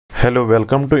Hello,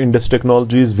 welcome to Indus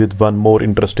Technologies with one more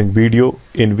interesting video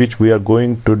in which we are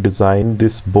going to design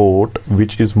this boat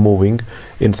which is moving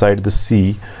inside the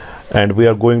sea, and we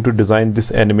are going to design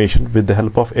this animation with the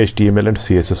help of HTML and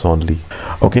CSS only.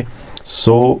 Okay,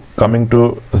 so coming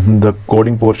to the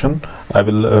coding portion, I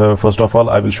will first of all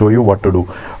I will show you what to do.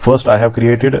 First, I have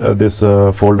created this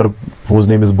folder whose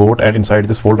name is boat, and inside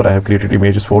this folder I have created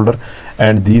images folder,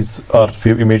 and these are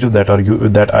few images that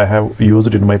I have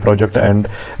used in my project, and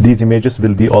these images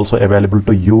will be also available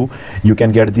to you. You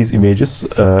can get these images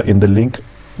in the link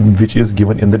which is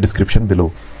given in the description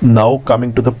below. Now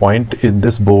coming to the point, in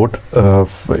this boat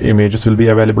images will be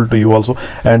available to you also,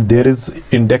 and there is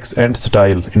index and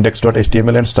style,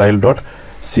 index.html and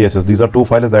style.css. These are two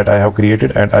files that I have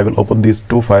created, and I will open these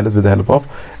two files with the help of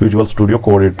Visual Studio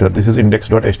Code Editor. This is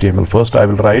index.html. First I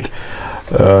will write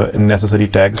necessary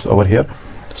tags over here.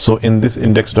 So in this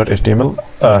index.html,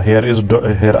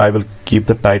 here I will keep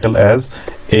the title as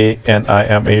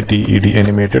animated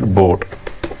animated boat.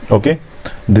 Okay,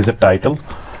 this is a title,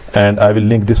 and I will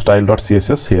link this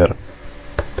style.css here.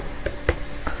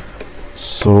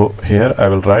 So here I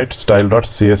will write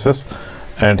style.css,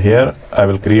 and here I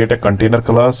will create a container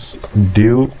class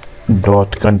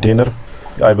div.container.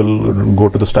 I will go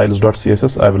to the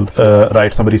styles.css. I will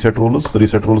write some reset rules.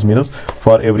 Reset rules means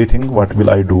for everything what will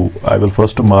I do? I will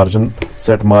first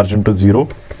set margin to 0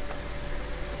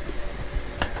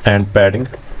 and padding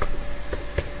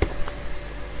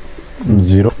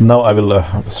 0. Now I will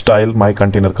style my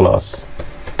container class.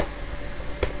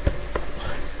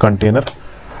 Container,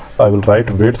 I will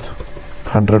write width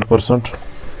 100%,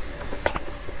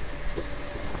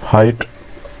 height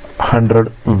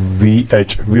 100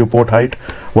 VH, viewport height,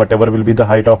 whatever will be the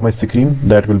height of my screen,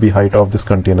 that will be height of this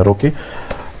container. Okay,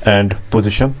 and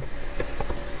position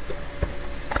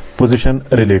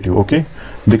relative. Okay,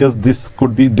 because this will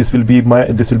be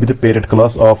the parent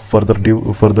class of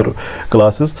further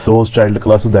classes. Those child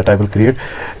classes that I will create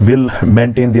will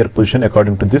maintain their position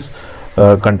according to this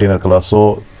container class.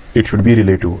 So it should be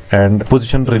relative and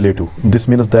position relative. This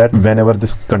means that whenever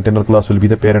this container class will be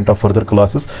the parent of further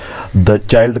classes, the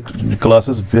child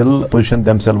classes will position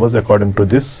themselves according to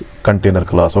this container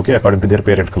class. Okay, according to their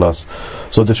parent class.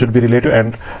 So this should be relative,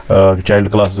 and child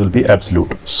classes will be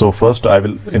absolute. So first I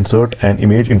will insert an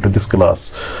image into this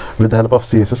class. With the help of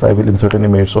CSS I will insert an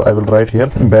image. So I will write here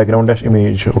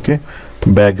background-image. Okay,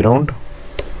 background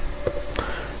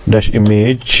dash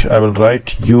image. I will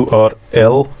write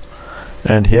URL,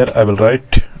 and here I will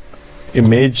write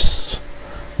image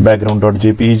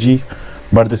background.jpg,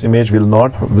 but this image will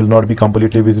not be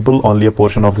completely visible. Only a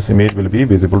portion of this image will be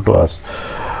visible to us.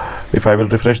 If I will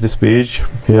refresh this page,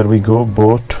 here we go,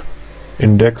 boat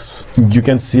index. You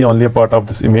can see only a part of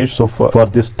this image. So for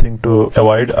this thing to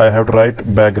avoid, I have to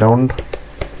write background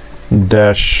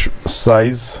dash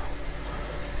size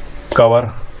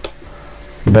cover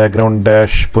background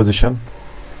dash position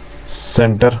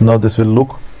center. Now this will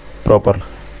look proper,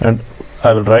 and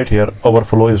I will write here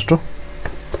overflow is to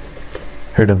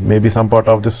hidden. Maybe some part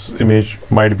of this image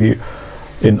might be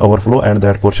in overflow, and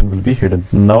that portion will be hidden.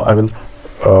 Now I will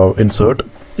insert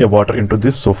a water into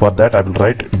this. So for that I will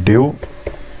write div.c.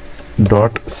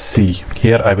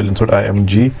 Here I will insert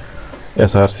img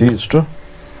src is to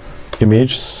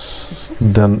image,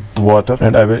 then water,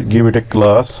 and I will give it a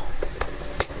class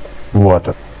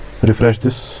water. Refresh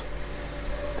this.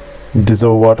 This is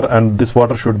water, and this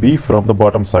water should be from the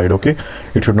bottom side. Okay,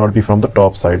 it should not be from the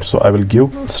top side. So I will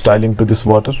give styling to this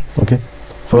water. Okay,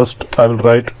 first I will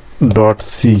write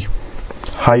 .c.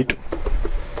 height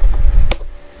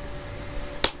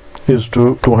is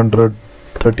to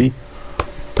 230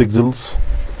 pixels.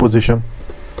 Position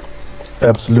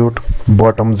absolute,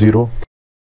 bottom 0,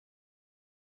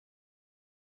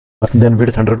 then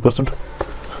width 100%.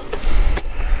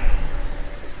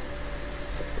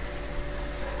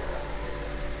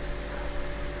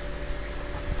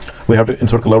 We have to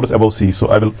insert clouds above C. So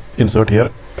I will insert here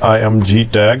img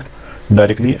tag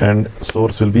directly, and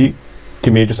source will be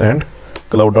images and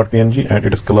cloud.png, and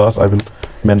it is class. I will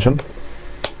mention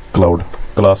cloud,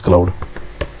 class cloud.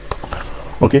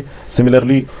 Okay,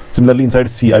 similarly inside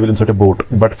C I will insert a boat,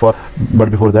 but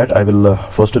before that I will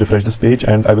first refresh this page,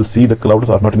 and I will see the clouds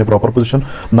are not in a proper position.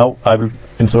 Now I will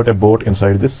insert a boat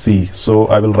inside this C. So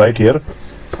I will write here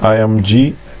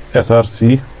img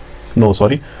src, no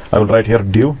sorry, I will write here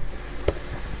div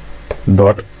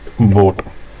dot boat,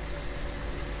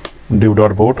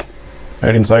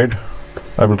 and inside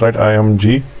I will write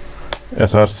img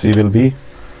src will be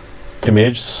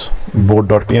image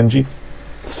boat.png.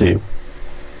 Save.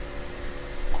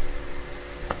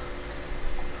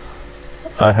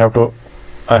 I have to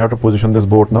I have to position this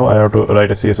boat now. I have to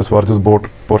write a CSS for this boat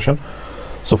portion.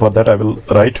 So for that I will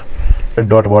write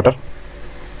dot water.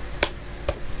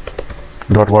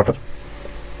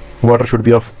 Water should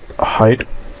be of height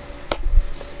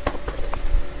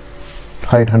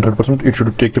 100%. It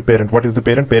should take the parent. What is the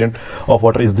parent? Parent of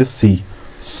water is this C,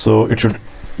 so it should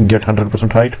get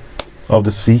 100% height of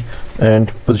the C.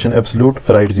 And position absolute,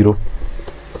 right 0.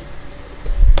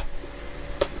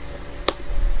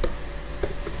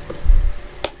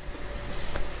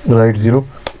 Right 0.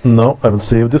 Now I will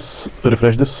save this,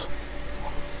 refresh this.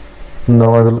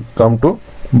 Now I will come to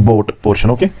boat portion.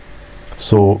 Okay,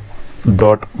 so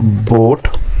dot boat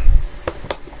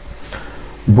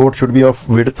should be of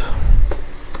width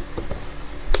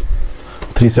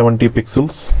 370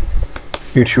 pixels.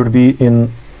 It should be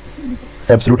in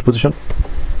absolute position,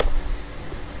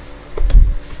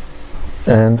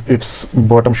 and its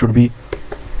bottom should be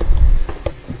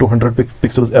 200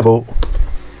 pixels above.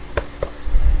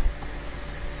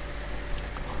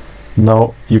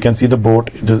 Now you can see the boat,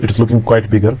 it is looking quite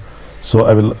bigger, so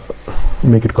I will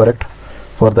make it correct.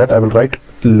 For that I will write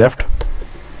left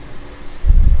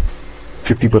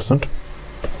 50%.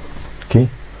 Okay,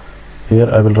 here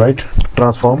I will write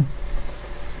transform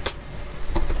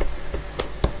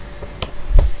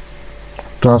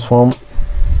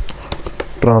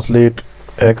translate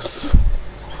x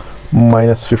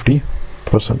minus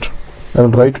 50%. I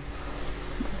will write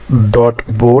dot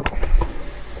boat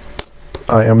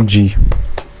img.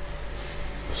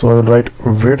 So I will write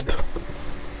width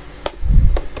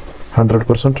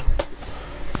 100%.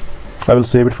 I will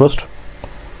save it first,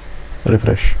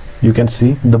 refresh. You can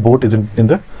see the boat is in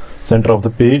the center of the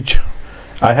page.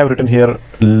 I have written here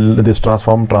this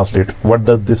transform translate. What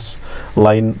does this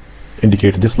line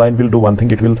indicate? This line will do one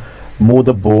thing. It will move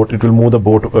the boat,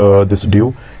 this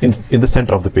div in the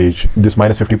center of the page. This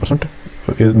minus 50%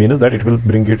 means that it will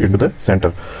bring it into the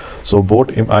center. So boat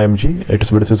img,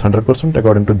 its width is 100%.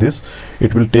 According to this,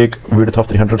 it will take width of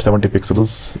 370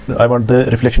 pixels. I want the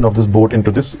reflection of this boat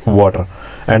into this water,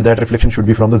 and that reflection should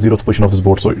be from the 0th position of this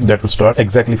boat. So that will start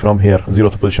exactly from here,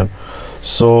 0th position.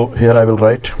 So here I will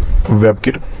write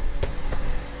WebKit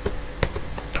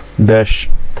dash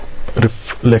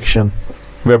reflection,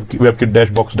 WebKit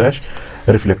dash box dash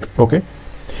reflect. Okay,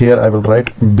 here I will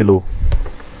write below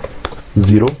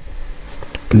 0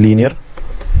 linear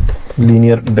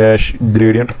dash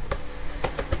gradient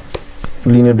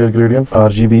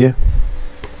RGBA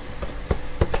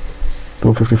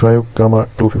 255 comma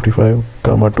 255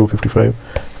 comma 255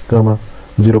 comma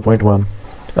 0.1.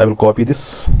 I will copy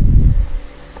this.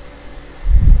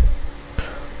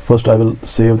 First I will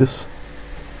save this,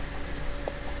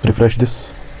 refresh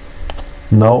this.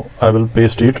 Now I will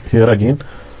paste it here again.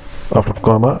 After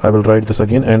comma I will write this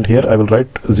again, and here I will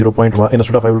write 0.1.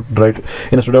 instead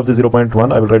of the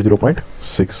 0.1 I will write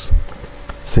 0.6.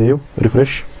 Save,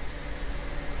 refresh.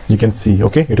 You can see,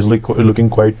 okay, it is looking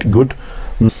quite good.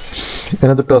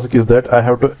 Another task is that I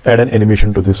have to add an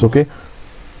animation to this. Okay,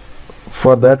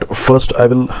 for that first I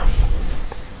will,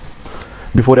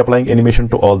 before applying animation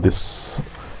to all this,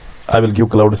 I will give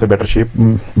clouds a better shape.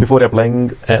 Before applying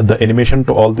the animation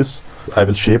to all this, I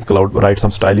will shape cloud, write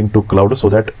some styling to cloud so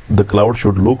that the cloud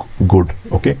should look good.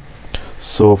 Okay,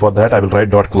 so for that I will write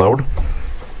dot cloud.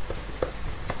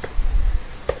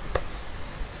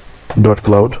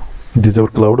 This is our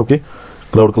cloud. Okay,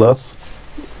 cloud class.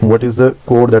 What is the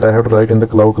code that I have to write in the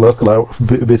cloud class?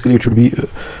 Basically it should be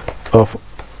of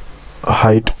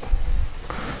height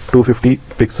 250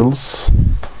 pixels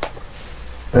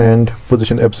and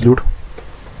position absolute.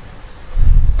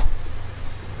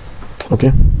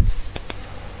 Okay,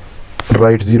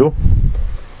 right 0.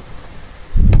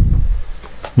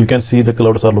 You can see the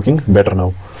clouds are looking better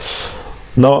now.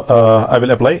 Now I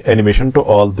will apply animation to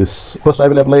all this. First I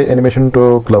will apply animation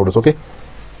to clouds. Okay,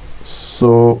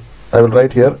 so I will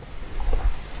write here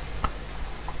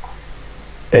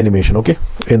animation. Okay,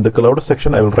 in the cloud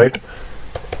section I will write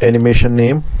animation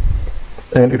name,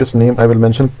 and it is name I will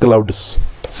mention clouds,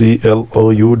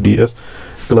 CLOUDS,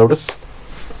 clouds.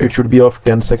 It should be of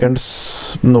 10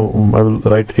 seconds. No, I will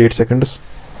write 8 seconds.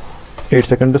 8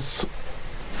 seconds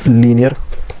linear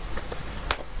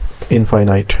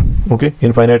infinite. Okay,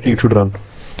 infinite it should run.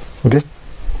 Okay,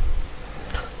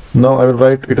 now I will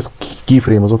write it is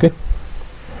keyframes. Okay,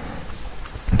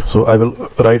 so I will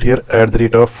write here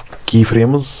 @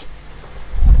 keyframes,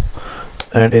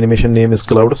 and animation name is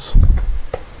clouds.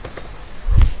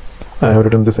 I have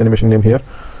written this animation name here,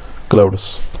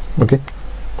 clouds. Okay,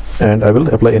 and I will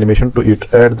apply animation to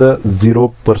it. At the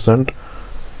 0%,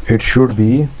 it should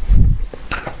be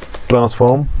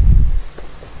transform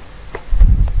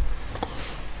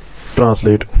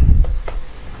translate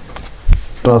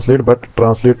translate, but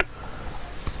translate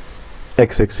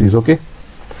x-axis. Okay,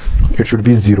 it should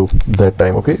be 0 that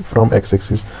time. Okay, from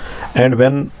x-axis. And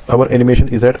when our animation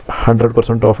is at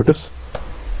 100% of its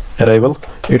arrival,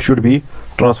 it should be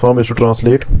transform is to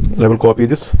translate. I will copy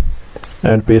this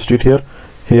and paste it here.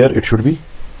 Here it should be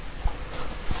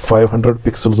 500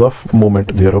 pixels of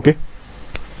movement there. Okay,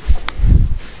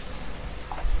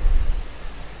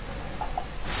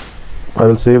 I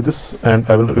will save this and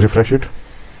I will refresh it.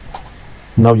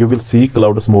 Now you will see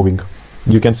clouds moving.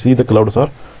 You can see the clouds are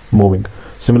moving.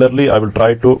 Similarly, I will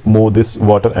try to move this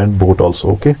water and boat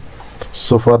also. Okay,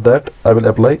 so for that I will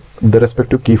apply the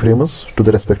respective keyframes to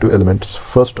the respective elements.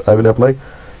 First I will apply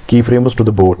keyframes to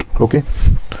the boat. Okay,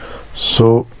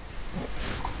 so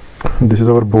this is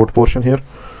our boat portion. Here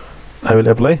I will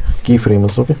apply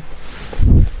keyframes. Okay,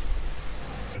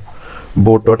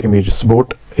 boat.images,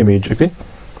 boat image. Okay,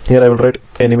 here I will write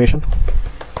animation.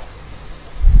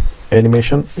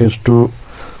 Animation is to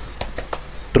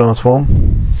transform,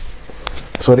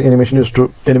 sorry,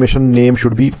 animation name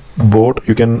should be boat.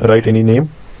 You can write any name,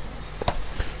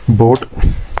 boat.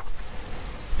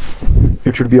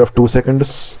 It should be of 2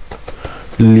 seconds,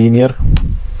 linear.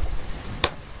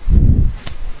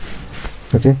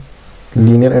 Okay,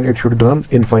 linear, and it should run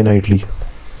infinitely.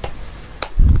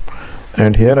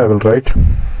 And here I will write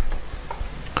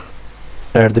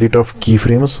at the rate of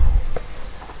keyframes,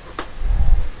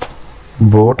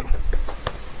 boat.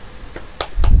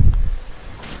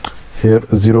 Here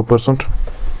 0%.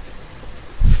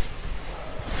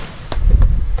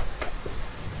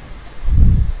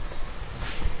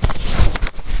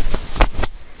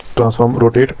 Transform,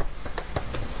 rotate.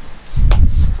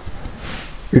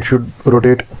 It should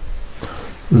rotate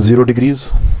 0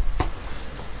 degrees.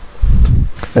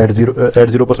 At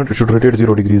 0%, it should rotate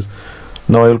 0 degrees.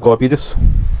 Now I will copy this,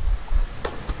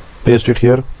 paste it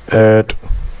here at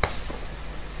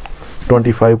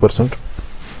 25%.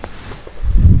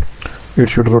 It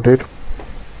should rotate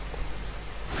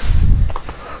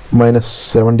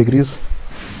 -7 degrees.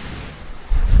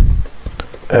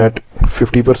 At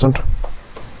 50%,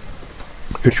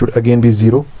 it should again be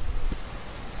 0.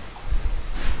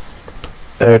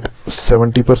 At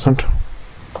 70%,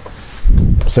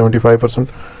 75%,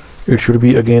 it should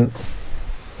be again,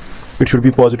 it should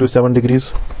be +7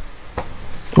 degrees.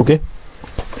 Okay,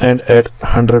 and at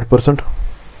 100%,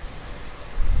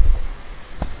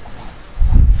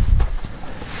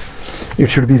 it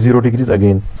should be 0 degrees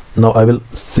again. Now I will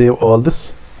save all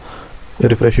this,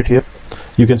 refresh it here.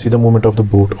 You can see the movement of the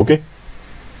boat. Okay,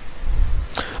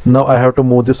 now I have to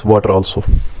move this water also.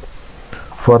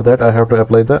 For that I have to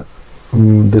apply the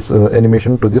this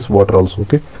animation to this water also.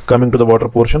 Okay, coming to the water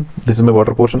portion, this is my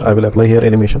water portion. I will apply here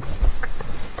animation.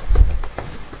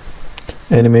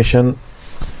 Animation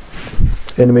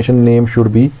name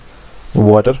should be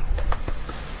water,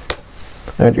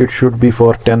 and it should be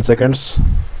for 10 seconds,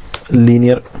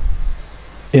 linear,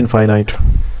 infinite.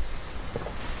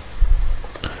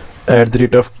 At the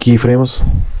rate of keyframes,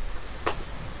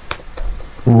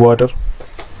 water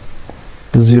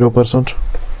 0%.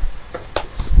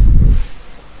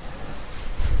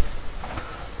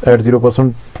 At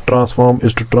 0%, transform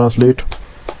is to translate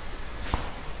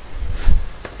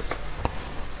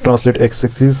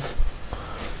x-axis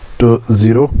to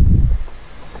 0,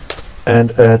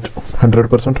 and at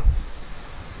 100%,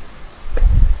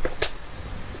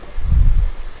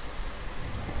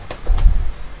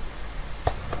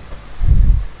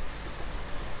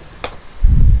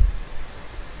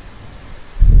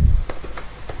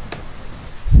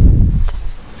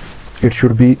 it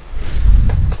should be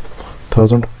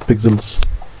 1000 pixels.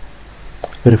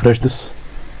 Refresh this.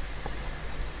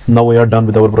 Now we are done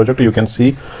with our project. You can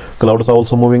see clouds are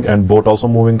also moving and boat also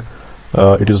moving.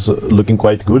 It is looking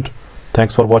quite good.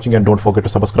 Thanks for watching, and don't forget to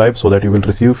subscribe so that you will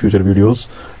receive future videos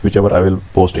whichever I will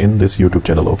post in this YouTube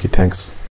channel. Okay, thanks.